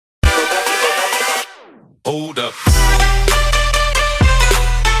Hold up.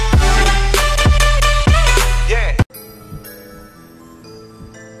 Yeah.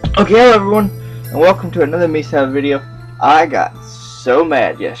 Okay, hello everyone, and welcome to another Misao video. I got so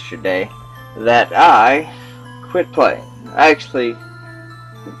mad yesterday that I quit playing. I actually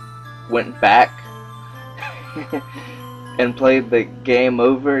went back and played the game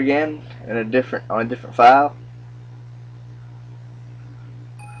over again in on a different file.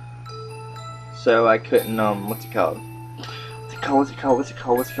 So I couldn't what's it called?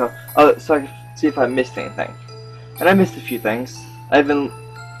 Oh, so I could see if I missed anything. And I missed a few things. I even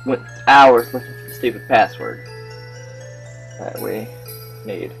went hours looking for the stupid password that we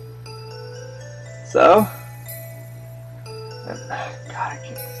need. So, God, I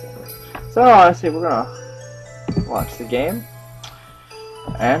can't say this. So honestly, we're gonna launch the game,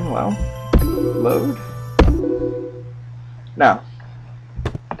 and well, load. Now,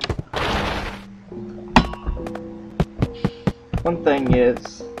 one thing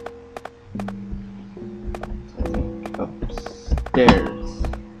is, I think upstairs.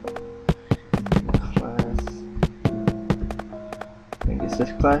 Class. I think it's this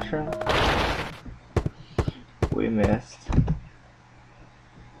classroom. We missed.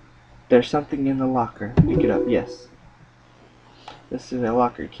 There's something in the locker. Pick it up. Yes. This is a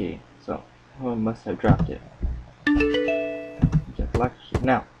locker key. So, someone must have dropped it. Get the locker key.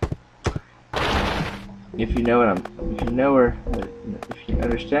 Now, if you know if you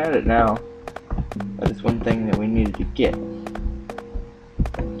understand it now, that is one thing that we needed to get.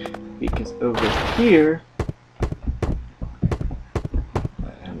 Because over here,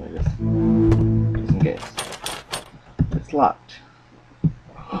 just in case, it's locked.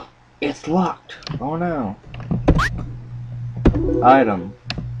 It's locked. Oh no. Item.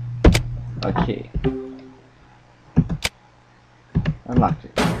 A key. Unlocked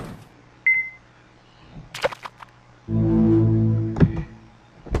it.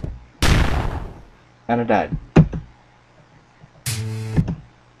 And I died.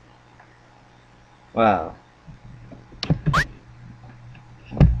 Wow.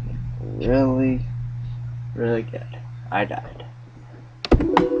 Really, really good. I died.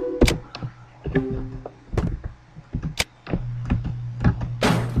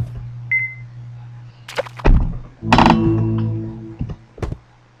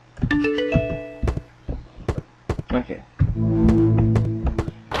 Okay.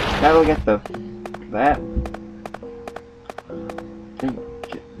 Now we'll get that.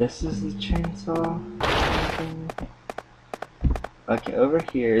 This is the chainsaw. Okay, over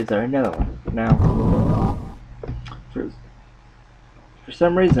here is our another one. Now, for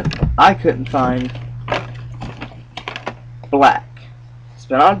some reason, I couldn't find black.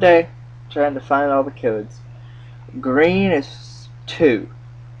 Spent all day trying to find all the codes. Green is 2.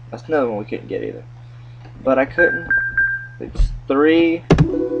 That's another one we couldn't get either. But I couldn't. It's 3,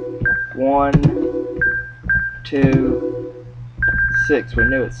 1, 2, 6. We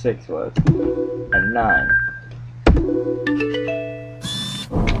knew what 6 was. And 9.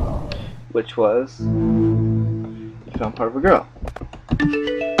 Which was you found part of a girl.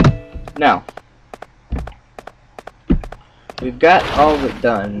 Now, we've got all the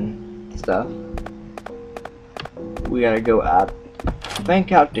done stuff. We gotta go out, I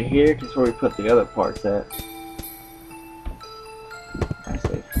think out to here, because where we put the other parts at. I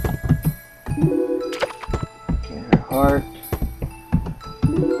see. Okay, her heart,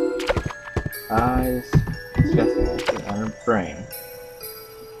 eyes, disgusting actually, and her brain.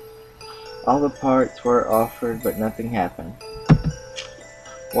 All the parts were offered, but nothing happened.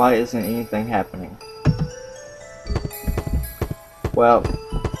 Why isn't anything happening? Well,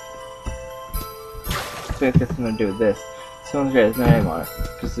 I think it's gonna do with this. Someone's got his name on it.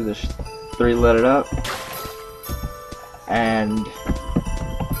 Because there's 3 lettered up. And I'm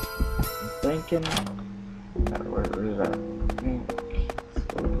thinking, where is that? I think it's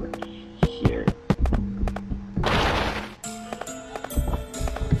over here.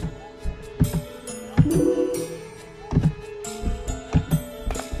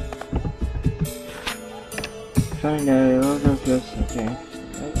 Find out, okay.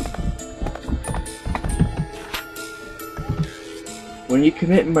 When you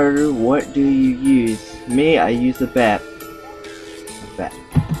commit murder, what do you use? Me, I use a bat. A bat.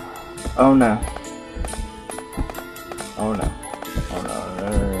 Oh no. Oh no. Oh no, no,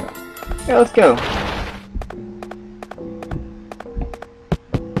 no, no. Yeah, let's go.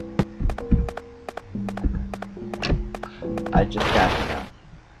 I just got it now.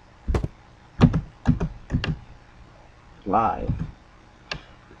 Live.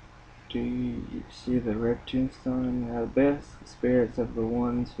 Do you see the red tombstone in the abyss? The spirits of the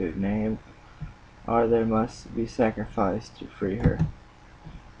ones who named or there must be sacrificed to free her.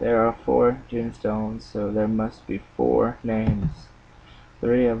 There are 4 gemstones, so there must be 4 names.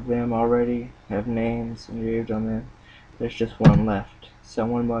 3 of them already have names engraved on them. There's just 1 left.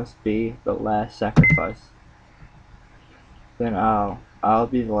 Someone must be the last sacrifice. Then I'll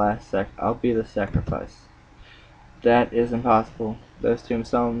be the sacrifice. That is impossible. Those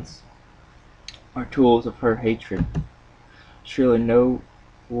tombstones are tools of her hatred. Surely no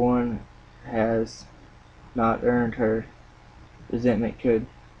one has not earned her resentment could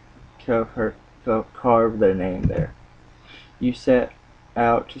carve their name there. You set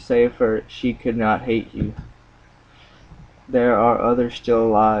out to save her. She could not hate you. There are others still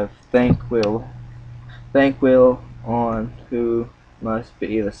alive. Thank will on who must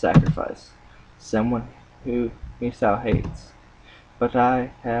be the sacrifice. Someone who Misao hates. But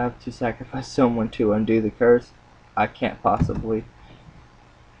I have to sacrifice someone to undo the curse. I can't possibly.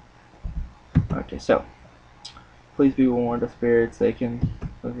 Okay, so please be warned, the spirits, they can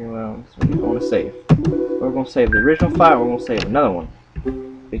look around. So we're going to save. We're going to save the original fire. We're going to save another one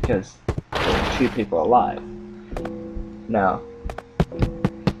because there's 2 people alive. Now,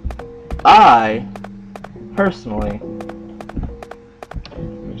 I personally, let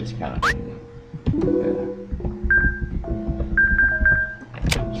me just kind of,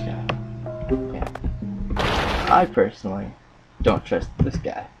 I personally don't trust this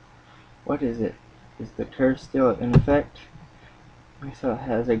guy. What is it? Is the curse still in effect? Misao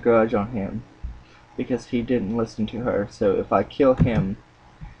has a grudge on him because he didn't listen to her. So if I kill him,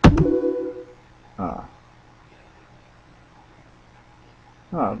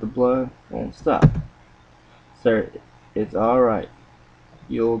 the blood won't stop. Sir, it's alright.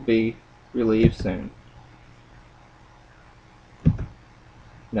 You'll be relieved soon.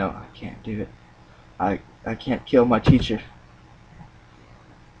 No, I can't do it. I can't kill my teacher.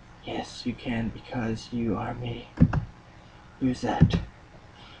 Yes, you can because you are me. Use that.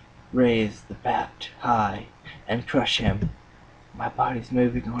 Raise the bat high and crush him. My body's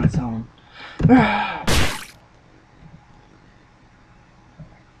moving on its own.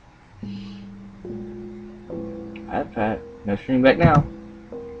 I've had no stream back now.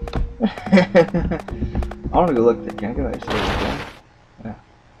 I want to go look at that. Can I go actually look at that?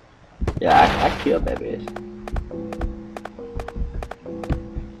 Yeah, I killed that bitch.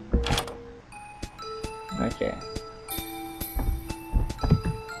 Okay.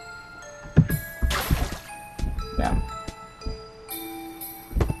 Now.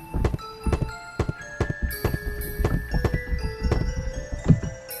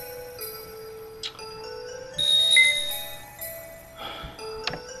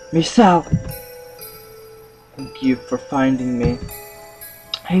 Misao! Thank you for finding me.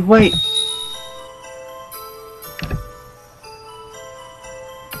 Hey, wait!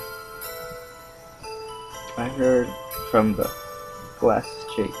 I heard from the glasses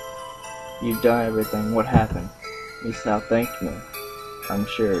chick. You've done everything. What happened? Misao thanked me. I'm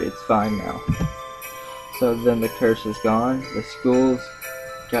sure it's fine now. So then the curse is gone? The schools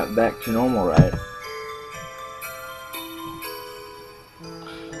got back to normal, right?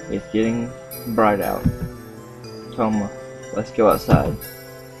 It's getting bright out. Toma, let's go outside.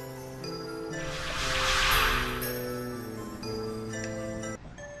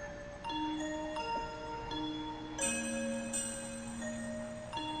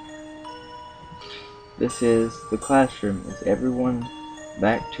 This is the classroom. Is everyone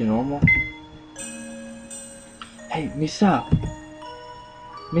back to normal? Hey, Misao!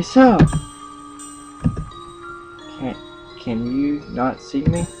 Misao! Can you not see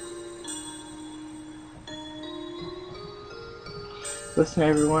me? Listen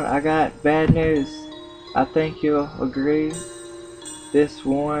everyone, I got bad news. I think you'll agree. This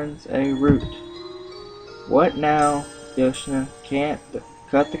one's a root. What now, Yoshina? Can't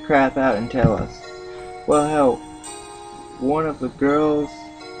cut the crap out and tell us. Well, hell, one of the girls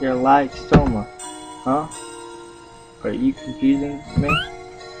here likes Toma, huh? Are you confusing me?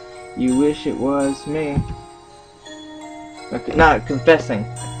 You wish it was me. Okay, not confessing.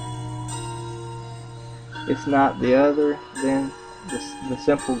 It's not the other than the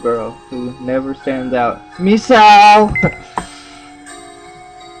simple girl who never stands out. Misao!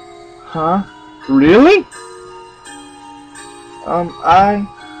 Huh? Really?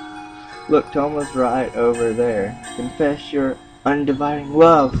 Look, Toma's right over there. Confess your undividing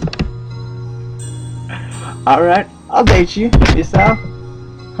love. Alright, I'll date you, Misao.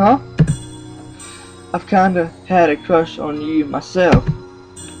 Huh? I've kinda had a crush on you myself.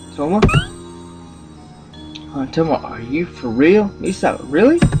 Toma? Toma, are you for real? Misao,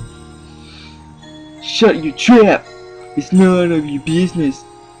 really? Shut your trap! It's none of your business.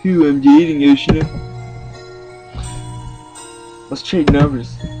 Who I'm dating, Yoshino? Let's trade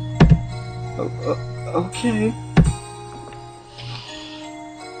numbers. Okay.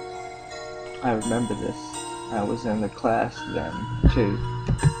 I remember this. I was in the class then, too.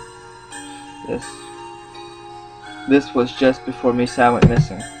 This was just before Misao went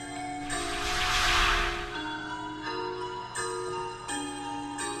missing.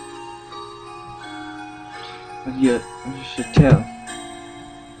 But you should tell.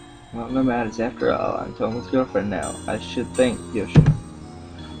 Well, no matters. After all, I'm Tomo's girlfriend now. I should thank Yoshino.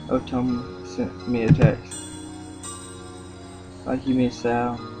 Oh, Tomo sent me a text. Like you,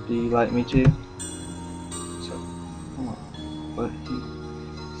 Misao. Do you like me too? So, come on. What he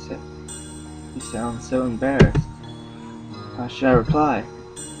said. He sounds so embarrassed. How should I reply?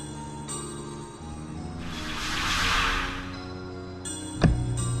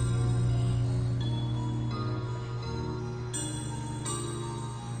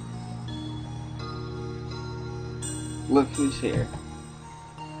 Look who's here.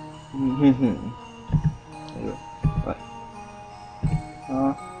 What?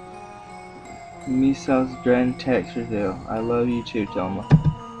 Misao's grand text reveal. I love you too, Tomo.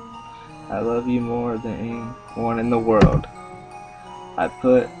 I love you more than anyone in the world. I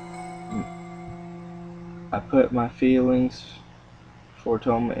put my feelings for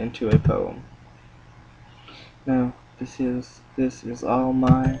Tomo into a poem. No, this is all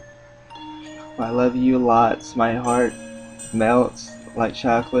mine. I love you lots. My heart melts like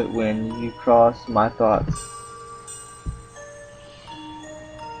chocolate when you cross my thoughts.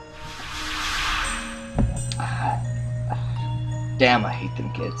 Damn, I hate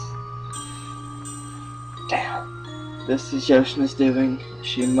them kids. Damn. This is Yoshina's doing.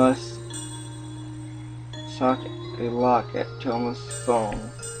 She must socket a lock at Tomo's phone.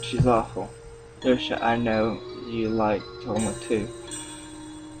 She's awful. Yosha, I know you like Tomo too.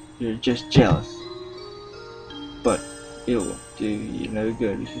 You're just jealous. But it will do you no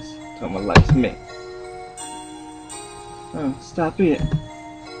good because Tomo likes me. Oh, stop it.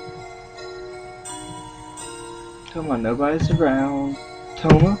 Come on, nobody's around.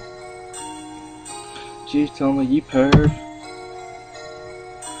 Tomo? Jeez, Tomo, you perv.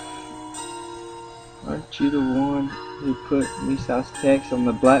 Aren't you the one who put Misao's text on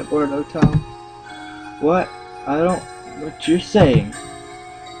the blackboard, Tom? What? I don't... What you're saying?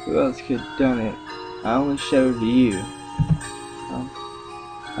 Who else could have done it? I only showed it to you.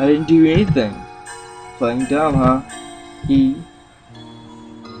 I didn't do anything. Playing dumb, huh?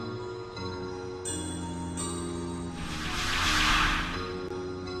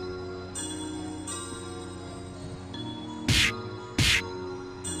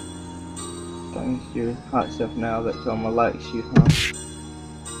 Thanks your hot stuff now that Tomo likes you,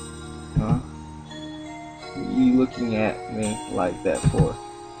 huh? You looking at me like that for?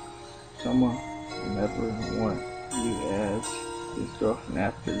 Tomo, I never want you as his girlfriend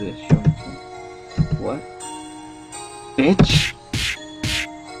after this, Youngkin. What? Bitch!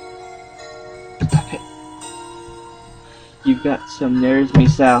 Stop it. You've got some nerves,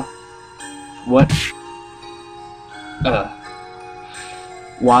 Misao. What?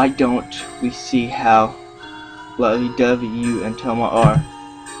 Why don't we see how lovey-dovey you and Tomo are?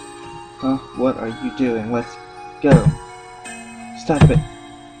 Huh? What are you doing? Let's go. Stop it.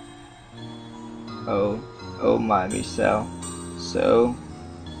 Oh my, Misao. So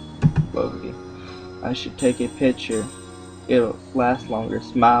lovely. I should take a picture. It'll last longer.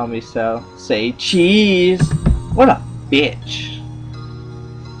 Smile, Misao. Say cheese. What a bitch.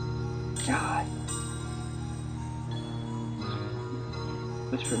 God.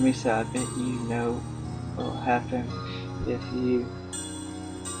 But for Misao, I bet you know what'll happen if you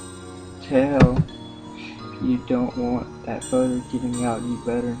tell. If you don't want that photo getting out, you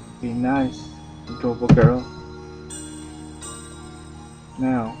better be nice, adorable girl.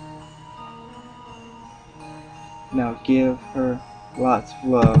 Now give her lots of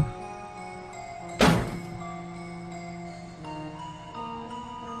love.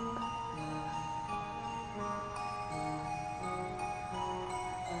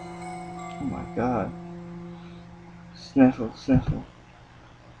 Oh my God. Sniffle, sniffle.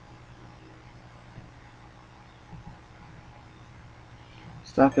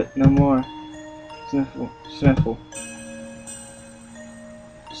 Stop it, no more. Sniffle, sniffle.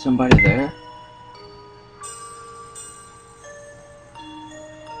 Somebody there?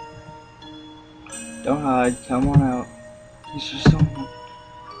 Don't hide, come on out. Is there someone?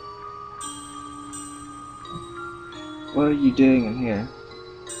 What are you doing in here?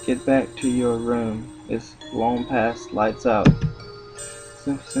 Get back to your room. It's long past lights out.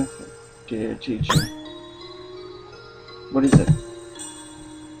 Sniffle, sniffle, dear teacher. What is it?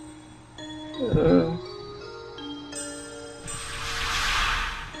 You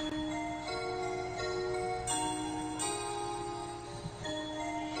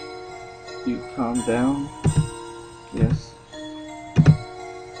calm down? Yes.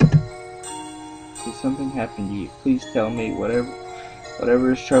 Did something happen to you? Please tell me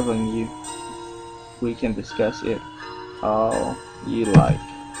whatever is troubling you. We can discuss it all you like.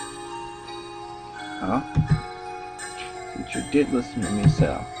 Huh? Teacher did listen to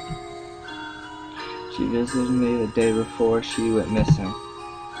Misao. She visited me the day before she went missing.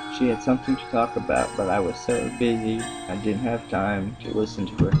 She had something to talk about, but I was so busy I didn't have time to listen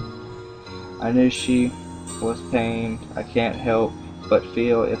to her. I knew she was pained. I can't help but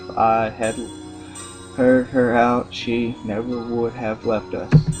feel if I had heard her out, she never would have left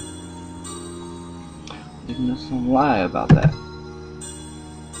us. Even there's some lie about that.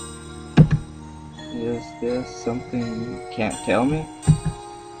 Is this something you can't tell me?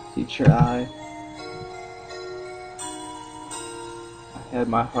 Teacher, I had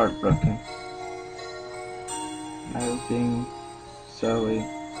my heart broken. I was being silly,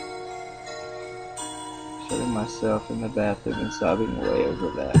 shutting myself in the bathroom and sobbing away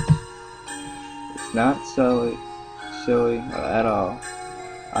over that. It's not silly at all.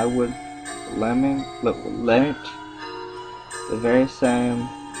 I would lament the very same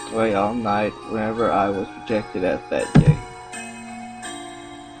way all night whenever I was rejected at that gate.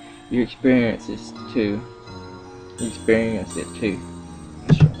 You experienced it too.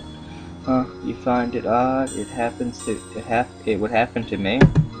 Huh? You find it odd? It would happen to me?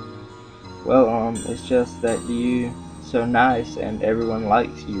 Well, it's just that you so nice and everyone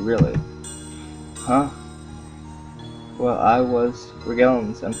likes you, really. Huh? Well, I was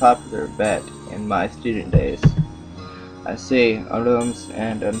Regalin's unpopular vet in my student days. I see, Odums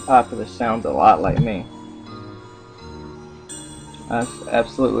and unpopular sounds a lot like me.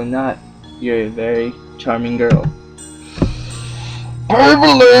 Absolutely not. You're a very charming girl. Perv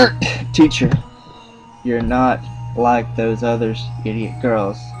alert! Teacher, you're not like those other idiot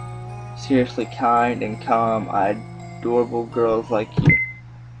girls. Seriously kind and calm, adorable girls like you.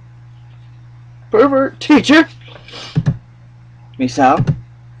 Pervert! Teacher! Misao?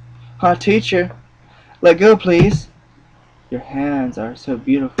 Huh, teacher? Let go, please. Your hands are so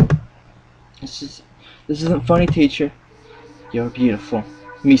beautiful. This isn't funny, teacher. You're beautiful.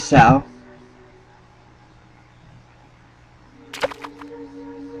 Misao.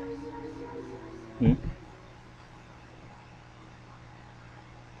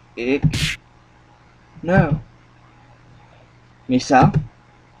 Ick. No. Misao?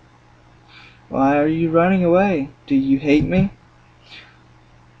 Why are you running away? Do you hate me?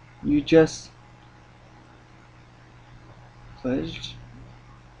 You just pledged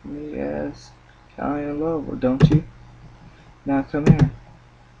me as kind of lover, don't you? Now come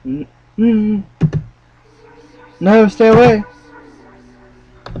here. No, stay away.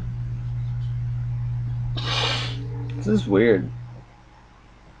 This is weird.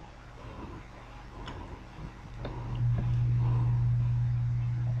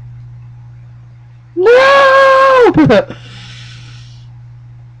 No!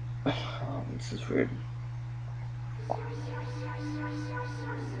 This is weird.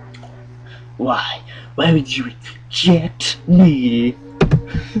 Why? Why would you reject me?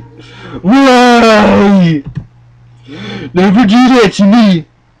 Why? Never do that to me.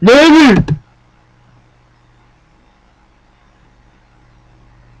 Never!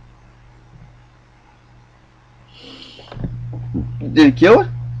 Did it kill her?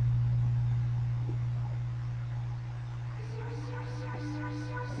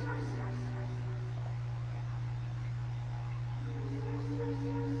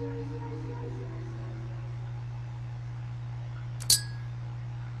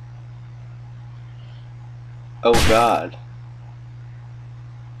 Oh God.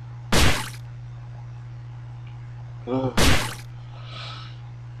 Ugh.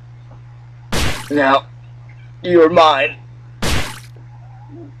 Now, you're mine.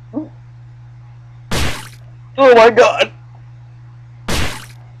 Oh my God.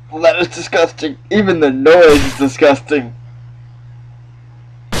 Well, that is disgusting. Even the noise is disgusting.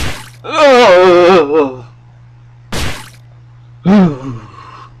 Oh.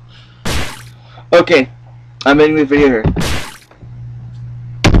 Okay, I'm ending the video here.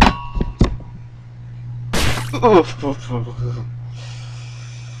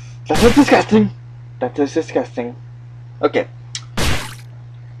 That was disgusting. That was disgusting. Okay.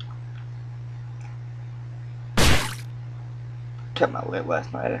 Cut my lip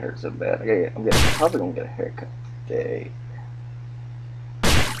last night. It hurt so bad. I'm probably gonna get a haircut today.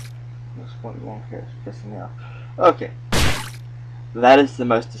 This one long hair is pissing me off. Okay. That is the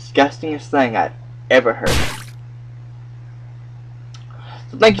most disgustingest thing I've ever heard.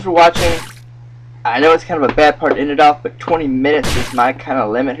 So thank you for watching. I know it's kind of a bad part to end it off, but 20 minutes is my kind of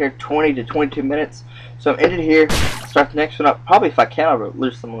limit here, 20 to 22 minutes. So I'm ended here. I'll start the next one up. Probably if I can, I'll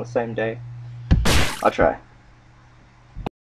release them on the same day. I'll try.